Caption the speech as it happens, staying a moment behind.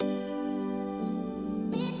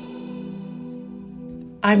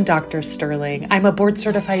I'm Dr. Sterling. I'm a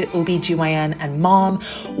board-certified OBGYN and mom.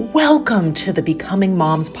 Welcome to the Becoming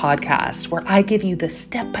Moms podcast, where I give you the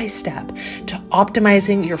step-by-step to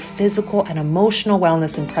optimizing your physical and emotional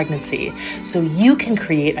wellness in pregnancy so you can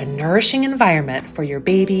create a nourishing environment for your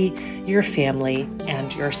baby, your family,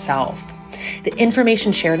 and yourself. The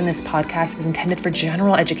information shared in this podcast is intended for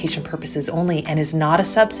general education purposes only and is not a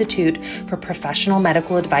substitute for professional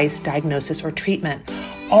medical advice, diagnosis, or treatment.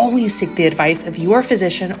 Always seek the advice of your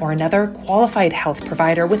physician or another qualified health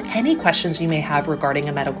provider with any questions you may have regarding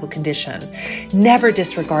a medical condition. Never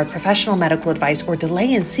disregard professional medical advice or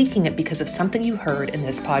delay in seeking it because of something you heard in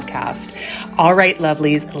this podcast. All right,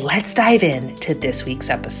 lovelies, let's dive in to this week's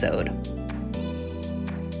episode.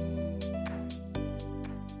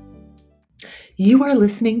 You are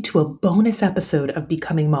listening to a bonus episode of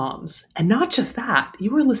Becoming Moms. And not just that,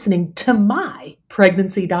 you are listening to my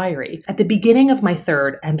pregnancy diary. At the beginning of my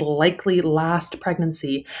third and likely last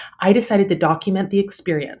pregnancy, I decided to document the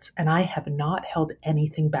experience, and I have not held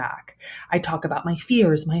anything back. I talk about my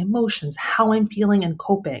fears, my emotions, how I'm feeling and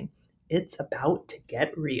coping. It's about to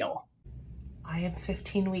get real. I am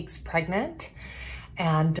 15 weeks pregnant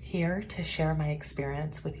and here to share my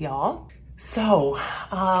experience with y'all. So,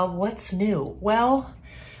 what's new? Well,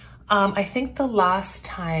 I think the last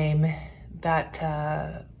time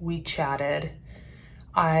that we chatted,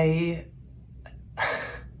 I'm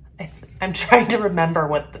trying to remember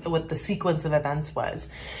what the sequence of events was,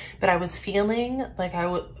 but I was feeling like I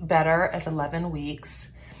was better at 11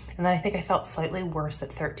 weeks, and then I think I felt slightly worse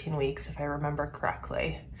at 13 weeks, if I remember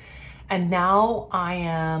correctly. And now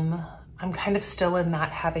I'm kind of still in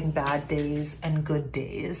that having bad days and good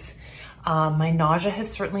days. My nausea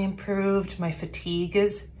has certainly improved. My fatigue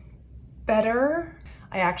is better.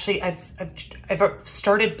 I've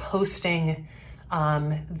started posting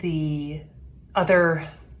the other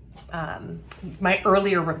my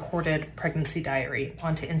earlier recorded pregnancy diary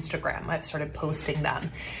onto Instagram. I've started posting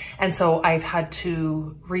them, and so I've had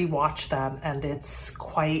to rewatch them, and it's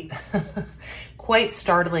quite quite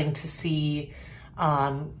startling to see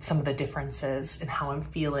some of the differences in how I'm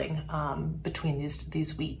feeling between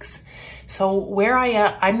these weeks. So where I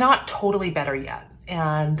am, I'm not totally better yet.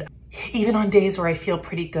 And even on days where I feel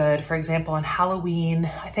pretty good, for example, on Halloween,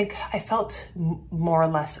 I think I felt more or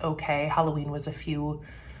less okay. Halloween was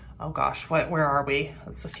where are we?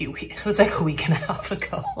 It was like a week and a half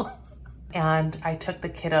ago. And I took the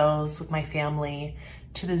kiddos with my family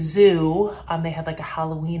to the zoo. They had like a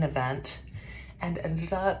Halloween event and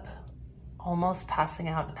ended up almost passing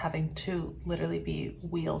out and having to literally be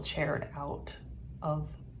wheelchaired out of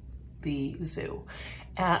the zoo,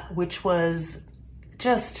 which was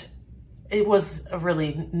it was a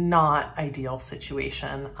really not ideal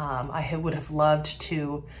situation. I would have loved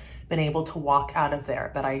to been able to walk out of there,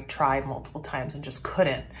 but I tried multiple times and just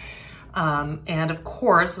couldn't. And of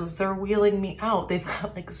course, as they're wheeling me out, they've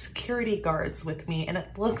got like security guards with me, and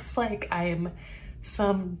it looks like I'm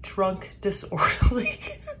some drunk, disorderly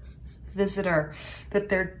visitor that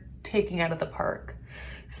they're taking out of the park.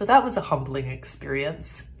 So that was a humbling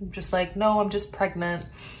experience. I'm just like, no, I'm just pregnant.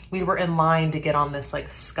 We were in line to get on this like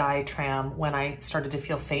sky tram when I started to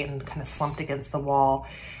feel faint and kind of slumped against the wall.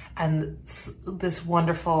 And this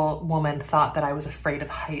wonderful woman thought that I was afraid of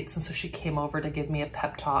heights. And so she came over to give me a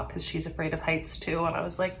pep talk because she's afraid of heights too. And I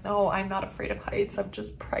was like, no, I'm not afraid of heights. I'm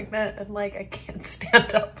just pregnant. And like, I can't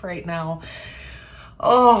stand up right now.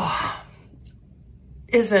 Oh,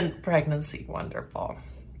 isn't pregnancy wonderful?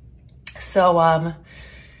 So,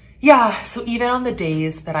 so even on the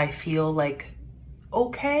days that I feel like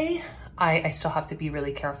okay, I still have to be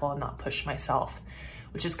really careful and not push myself,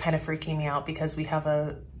 which is kind of freaking me out because we have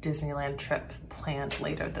a Disneyland trip planned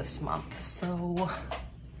later this month. So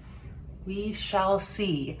we shall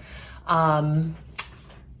see.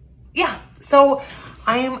 So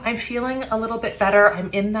I'm feeling a little bit better. I'm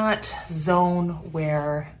in that zone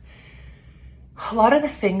where a lot of the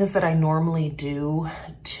things that I normally do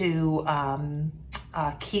to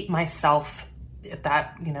keep myself at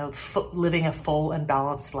that, living a full and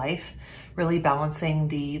balanced life, really balancing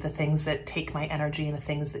the things that take my energy and the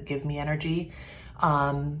things that give me energy.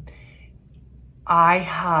 I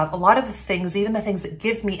have a lot of the things, even the things that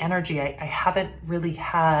give me energy, I haven't really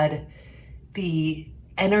had the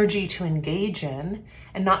energy to engage in.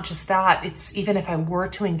 And not just that, it's even if I were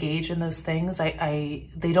to engage in those things, they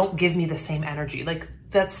don't give me the same energy. Like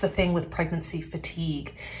that's the thing with pregnancy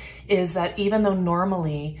fatigue, is that even though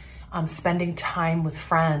normally spending time with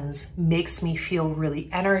friends makes me feel really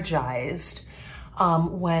energized,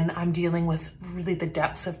 when I'm dealing with really the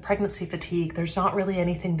depths of pregnancy fatigue, there's not really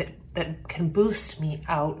anything that can boost me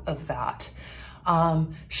out of that.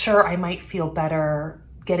 Sure, I might feel better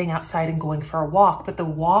getting outside and going for a walk, but the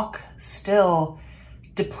walk still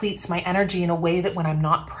depletes my energy in a way that when I'm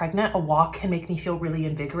not pregnant, a walk can make me feel really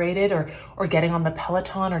invigorated, or getting on the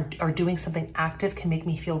Peloton or doing something active can make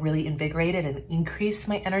me feel really invigorated and increase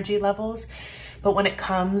my energy levels. But when it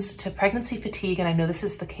comes to pregnancy fatigue, and I know this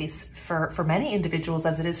is the case for many individuals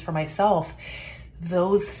as it is for myself,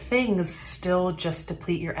 those things still just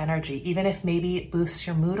deplete your energy. Even if maybe it boosts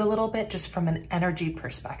your mood a little bit, just from an energy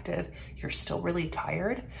perspective, you're still really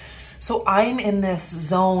tired. So I'm in this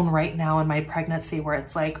zone right now in my pregnancy where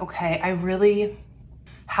it's like, okay, I really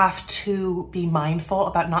have to be mindful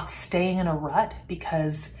about not staying in a rut,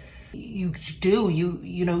 because you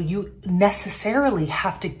necessarily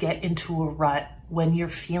have to get into a rut when you're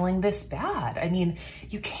feeling this bad. I mean,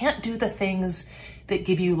 you can't do the things that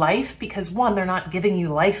give you life because, one, they're not giving you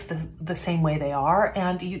life the same way they are,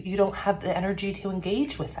 and you don't have the energy to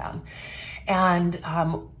engage with them. And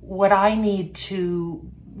what I need to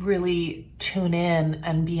really tune in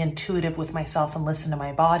and be intuitive with myself and listen to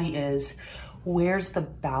my body is, where's the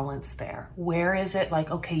balance there? Where is it like,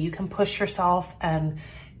 okay, you can push yourself and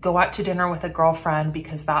go out to dinner with a girlfriend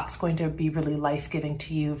because that's going to be really life-giving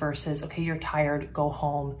to you, versus, okay, you're tired, go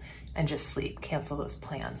home and just sleep, cancel those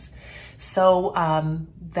plans. So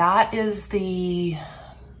that is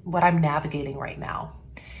what I'm navigating right now,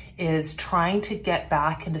 is trying to get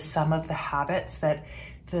back into some of the habits that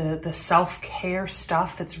the self-care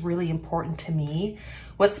stuff that's really important to me.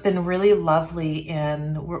 What's been really lovely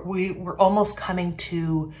we're almost coming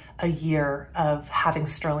to a year of having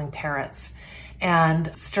Sterling Parents.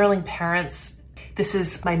 And Sterling Parents, this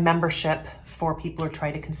is my membership for people who are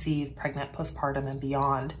trying to conceive, pregnant, postpartum, and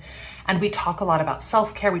beyond. And we talk a lot about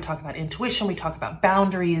self-care, we talk about intuition, we talk about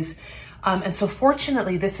boundaries. And so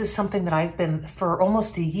fortunately, this is something that I've been, for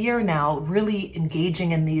almost a year now, really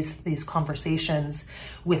engaging in these conversations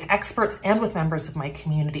with experts and with members of my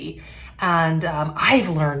community. And I've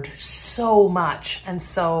learned so much. And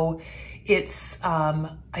so it's,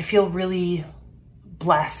 I feel really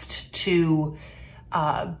blessed to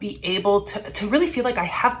be able to really feel like I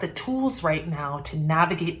have the tools right now to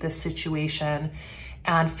navigate this situation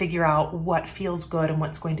and figure out what feels good and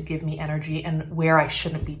what's going to give me energy, and where I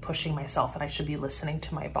shouldn't be pushing myself and I should be listening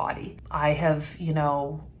to my body. I have,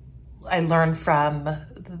 I learn from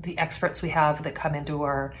the experts we have that come into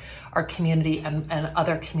our community and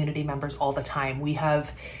other community members all the time. We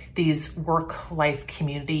have these work-life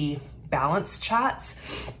community balance chats.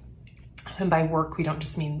 And by work, we don't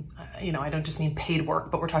just mean, I don't just mean paid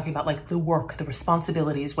work, but we're talking about like the work, the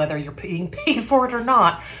responsibilities, whether you're being paid for it or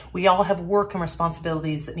not. We all have work and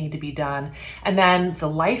responsibilities that need to be done. And then the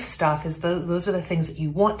life stuff is those are the things that you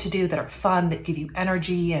want to do, that are fun, that give you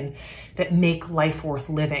energy and that make life worth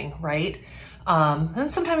living, right?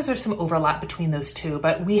 And sometimes there's some overlap between those two,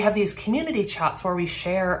 but we have these community chats where we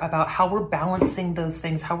share about how we're balancing those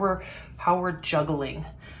things, how we're juggling.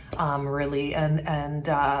 Really, and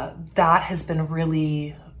that has been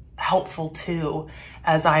really helpful too,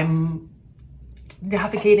 as I'm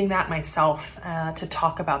navigating that myself, to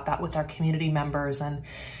talk about that with our community members and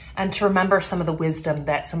to remember some of the wisdom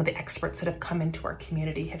that some of the experts that have come into our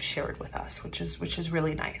community have shared with us, which is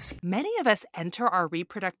really nice. Many of us enter our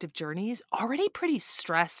reproductive journeys already pretty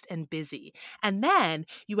stressed and busy. And then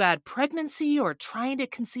you add pregnancy or trying to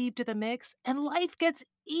conceive to the mix, and life gets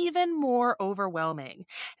even more overwhelming.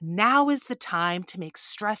 Now is the time to make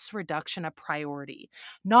stress reduction a priority.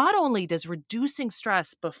 Not only does reducing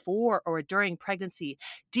stress before or during pregnancy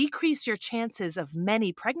decrease your chances of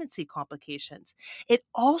many pregnancy complications, it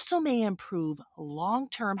also may improve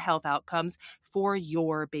long-term health outcomes for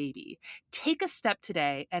your baby. Take a step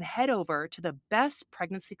today and head over to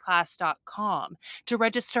thebestpregnancyclass.com to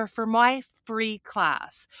register for my free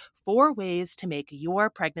class, 4 ways to make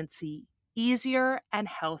your pregnancy easier and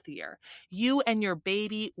healthier. You and your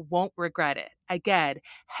baby won't regret it. Again,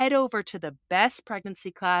 head over to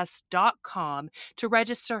thebestpregnancyclass.com to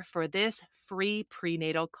register for this free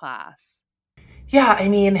prenatal class. Yeah, I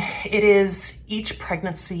mean, each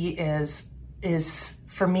pregnancy is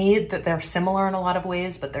for me, that they're similar in a lot of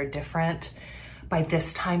ways, but they're different. By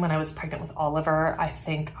this time when I was pregnant with Oliver, I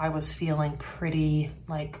think I was feeling pretty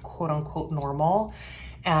like quote unquote normal.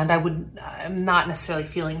 And I'm not necessarily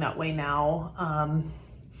feeling that way now.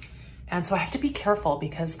 And so I have to be careful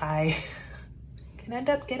because I can end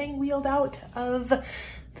up getting wheeled out of the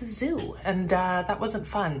zoo, and that wasn't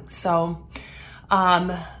fun. So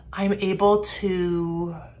I'm able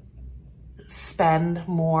to spend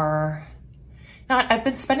more, I've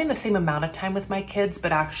been spending the same amount of time with my kids,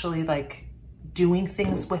 but actually like doing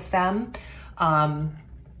things with them.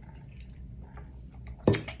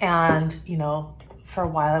 And, for a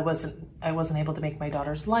while I wasn't able to make my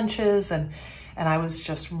daughter's lunches, and I was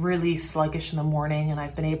just really sluggish in the morning, and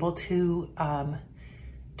I've been able to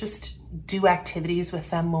just do activities with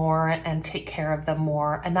them more and take care of them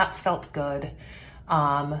more, and that's felt good.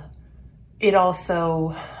 It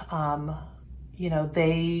also, you know,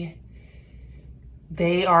 they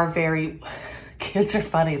are very, kids are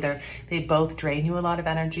funny. They both drain you of a lot of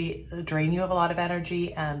energy,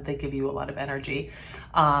 and they give you a lot of energy.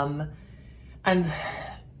 And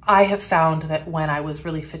I have found that when I was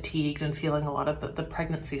really fatigued and feeling a lot of the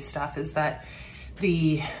pregnancy stuff, is that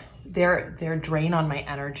their drain on my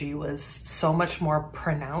energy was so much more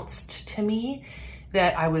pronounced to me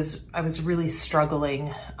that I was really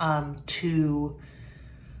struggling to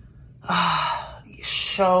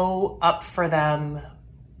show up for them.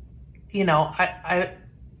 You know,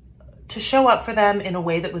 to show up for them in a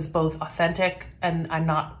way that was both authentic, and I'm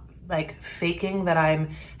not like faking that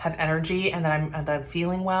have energy and that I'm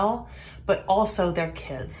feeling well, but also they're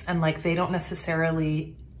kids, and like they don't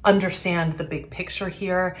necessarily understand the big picture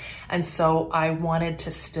here. And so I wanted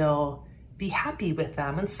to still be happy with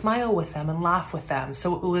them and smile with them and laugh with them.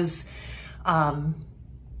 So it was, and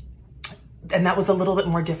that was a little bit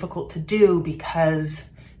more difficult to do, because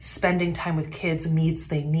spending time with kids means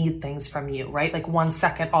they need things from you, right? Like 1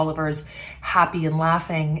 second Oliver's happy and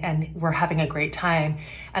laughing and we're having a great time,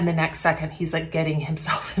 and the next second he's like getting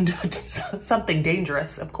himself into something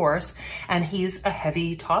dangerous, of course, and he's a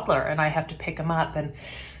heavy toddler and I have to pick him up. And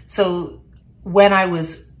so when I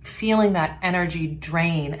was feeling that energy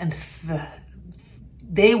drain and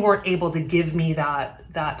they weren't able to give me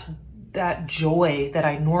that joy that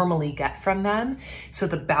I normally get from them, so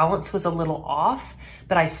the balance was a little off,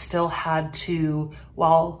 but I still had to,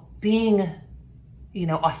 while being, you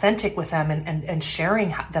know, authentic with them and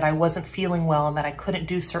sharing that I wasn't feeling well and that I couldn't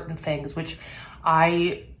do certain things, which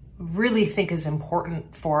I really think is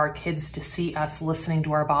important for our kids to see us listening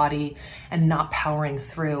to our body and not powering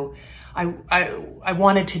through. I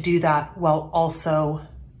wanted to do that while also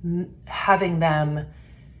having them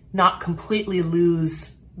not completely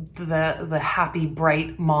lose the happy,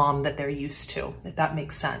 bright mom that they're used to, if that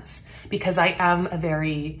makes sense. Because I am a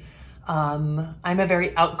very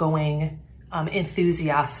outgoing,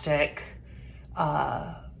 enthusiastic,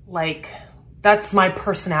 like that's my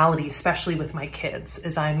personality, especially with my kids,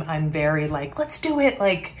 is I'm very like, let's do it.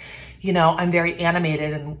 Like, you know, I'm very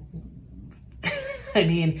animated, and I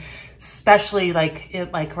mean, especially like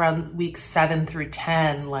around weeks 7 through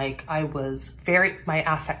 10, like my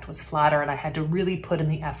affect was flatter, and I had to really put in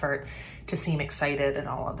the effort to seem excited and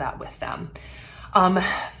all of that with them.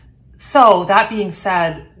 So that being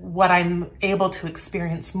said, what I'm able to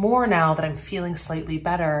experience more now that I'm feeling slightly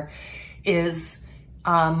better is,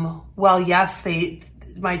 well, yes,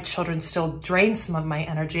 my children still drain some of my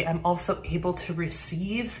energy. I'm also able to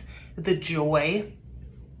receive the joy.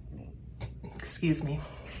 Excuse me.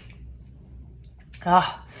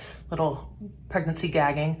 Little pregnancy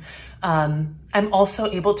gagging. I'm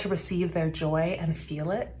also able to receive their joy and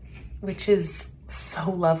feel it, which is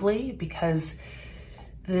so lovely, because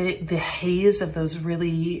the haze of those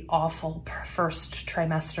really awful first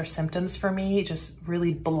trimester symptoms for me just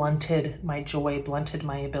really blunted my joy, blunted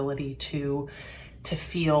my ability to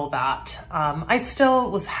feel that. I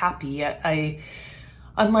still was happy.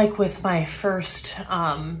 Unlike with my first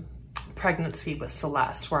pregnancy with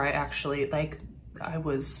Celeste, where I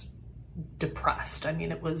was depressed. I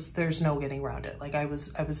mean, there's no getting around it. Like I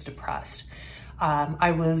was depressed.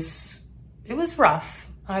 It was rough.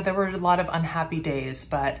 There were a lot of unhappy days,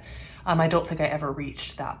 but I don't think I ever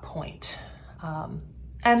reached that point.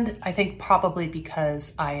 And I think probably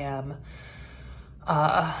because I am,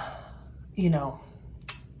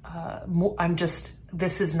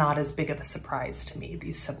 this is not as big of a surprise to me,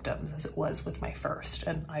 these symptoms, as it was with my first.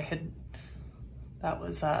 And that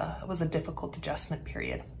was a difficult adjustment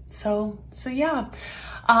period. So yeah,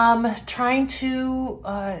 trying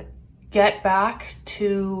to get back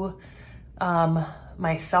to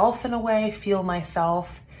myself in a way, feel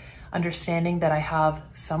myself, understanding that I have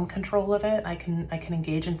some control of it. I can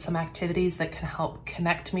engage in some activities that can help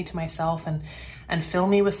connect me to myself and fill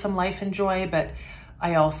me with some life and joy. But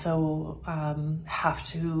I also have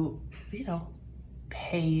to,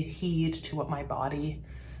 pay heed to what my body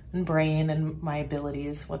and brain and my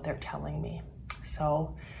abilities, what they're telling me.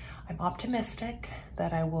 So I'm optimistic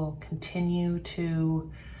that I will continue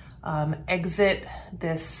to exit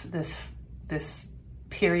this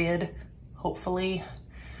period, hopefully.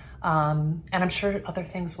 And I'm sure other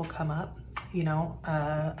things will come up.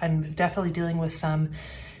 I'm definitely dealing with some,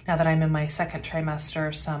 now that I'm in my second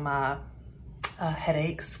trimester, some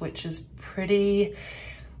headaches, which is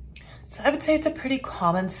I would say it's a pretty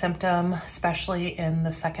common symptom, especially in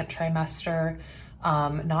the second trimester.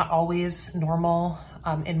 Not always normal.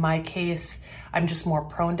 In my case, I'm just more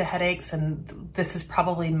prone to headaches, and this is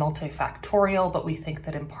probably multifactorial, but we think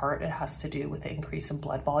that in part it has to do with the increase in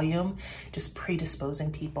blood volume, just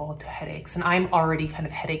predisposing people to headaches. And I'm already kind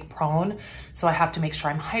of headache prone, so I have to make sure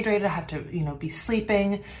I'm hydrated. I have to, be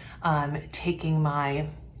sleeping, taking my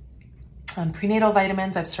prenatal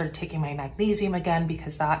vitamins. I've started taking my magnesium again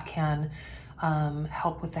because that can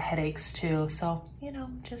help with the headaches too. So,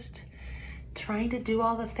 just trying to do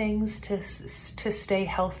all the things to stay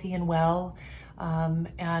healthy and well,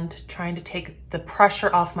 and trying to take the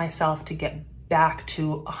pressure off myself to get back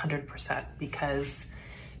to 100%, because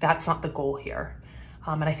that's not the goal here.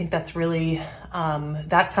 And I think that's really,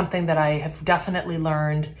 that's something that I have definitely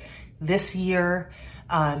learned this year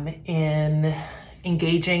in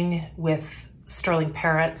engaging with Sterling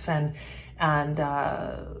Parents and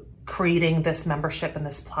creating this membership and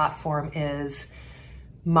this platform is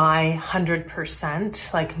my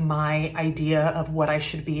 100%, like my idea of what I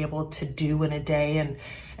should be able to do in a day and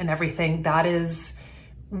everything. That is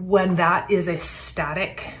when that is a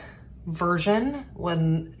static version,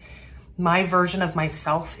 when my version of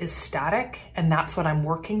myself is static and that's what I'm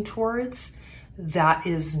working towards, that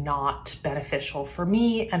is not beneficial for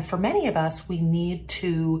me. And for many of us, we need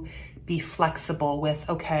to be flexible with,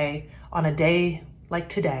 okay, on a day like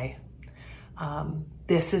today,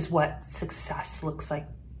 this is what success looks like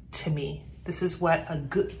to me. This is what a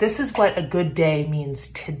good day means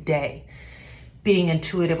today. Being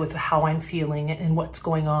intuitive with how I'm feeling and what's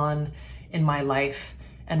going on in my life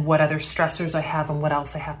and what other stressors I have and what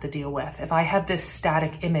else I have to deal with. If I have this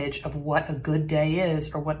static image of what a good day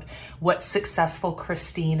is or what successful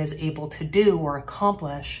Christine is able to do or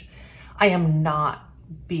accomplish, I am not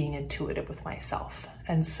being intuitive with myself.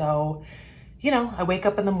 And so, I wake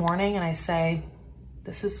up in the morning and I say,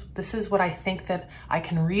 this is what I think that I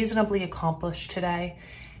can reasonably accomplish today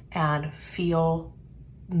and feel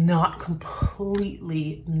not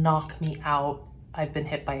completely knock me out. I've been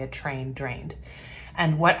hit by a train, drained.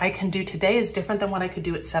 And what I can do today is different than what I could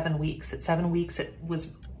do at 7 weeks. At 7 weeks, it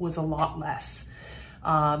was a lot less.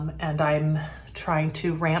 And I'm trying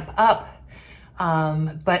to ramp up,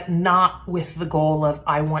 but not with the goal of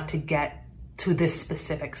I want to get to this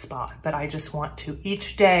specific spot, but I just want to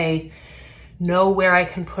each day know where I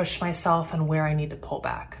can push myself and where I need to pull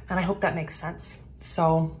back. And I hope that makes sense.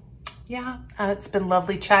 So yeah, it's been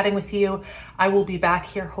lovely chatting with you. I will be back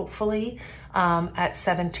here hopefully at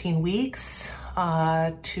 17 weeks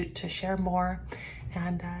to share more.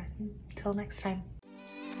 And until next time.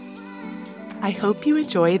 I hope you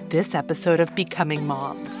enjoyed this episode of Becoming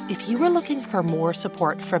Moms. If you are looking for more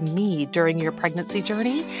support from me during your pregnancy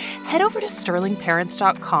journey, head over to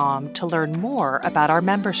sterlingparents.com to learn more about our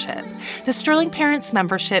membership. The Sterling Parents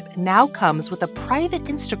membership now comes with a private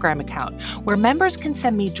Instagram account where members can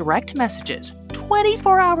send me direct messages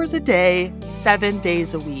 24 hours a day, 7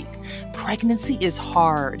 days a week. Pregnancy is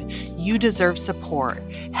hard. You deserve support.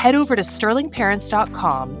 Head over to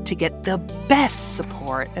sterlingparents.com to get the best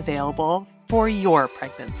support available for your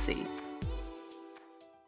pregnancy.